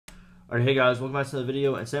Alright, hey guys, welcome back to the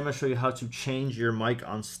video, and today I'm going to show you how to change your mic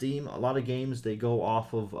on Steam. A lot of games, they go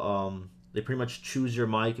off of, they pretty much choose your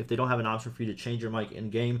mic. If they don't have an option for you to change your mic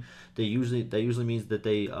in-game, that usually means that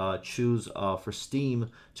they choose for Steam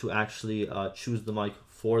to actually choose the mic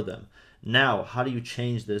for them. Now, how do you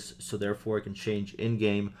change this so therefore it can change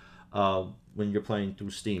in-game when you're playing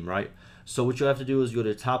through Steam, right? So what you have to do is you go to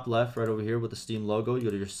the top left right over here with the Steam logo, you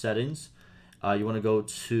go to your settings, you want to go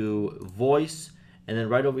to voice, and then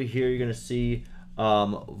right over here, you're going to see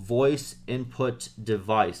voice input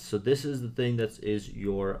device. So this is the thing that is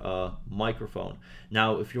your microphone.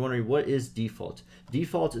 Now, if you're wondering what is default,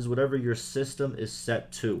 default is whatever your system is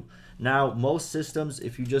set to. Now, most systems,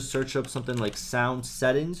 if you just search up something like sound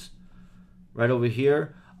settings, right over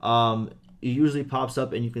here, it usually pops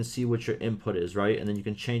up and you can see what your input is, right? And then you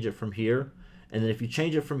can change it from here. And then if you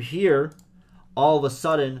change it from here, all of a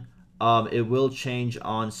sudden, it will change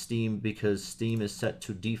on Steam because Steam is set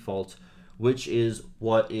to default, which is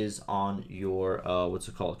what is on your,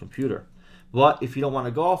 computer. But if you don't want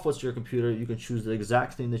to go off what's your computer, you can choose the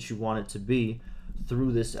exact thing that you want it to be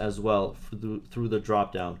through this as well, through the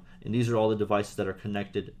drop down. And these are all the devices that are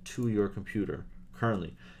connected to your computer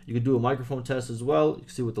currently. You can do a microphone test as well. You can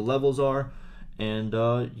see what the levels are. And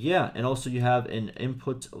yeah, and also you have an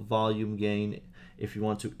input volume gain. If you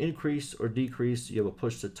want to increase or decrease, you have a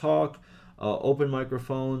push to talk, open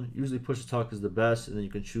microphone. Usually push to talk is the best, and then you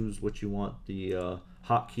can choose what you want the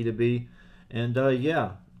hotkey to be. And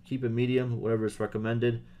yeah, keep it medium, whatever is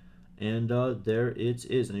recommended. And there it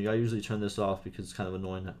is. And I usually turn this off because it's kind of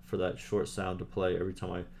annoying for that short sound to play every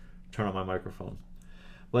time I turn on my microphone.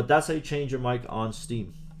 But that's how you change your mic on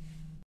Steam.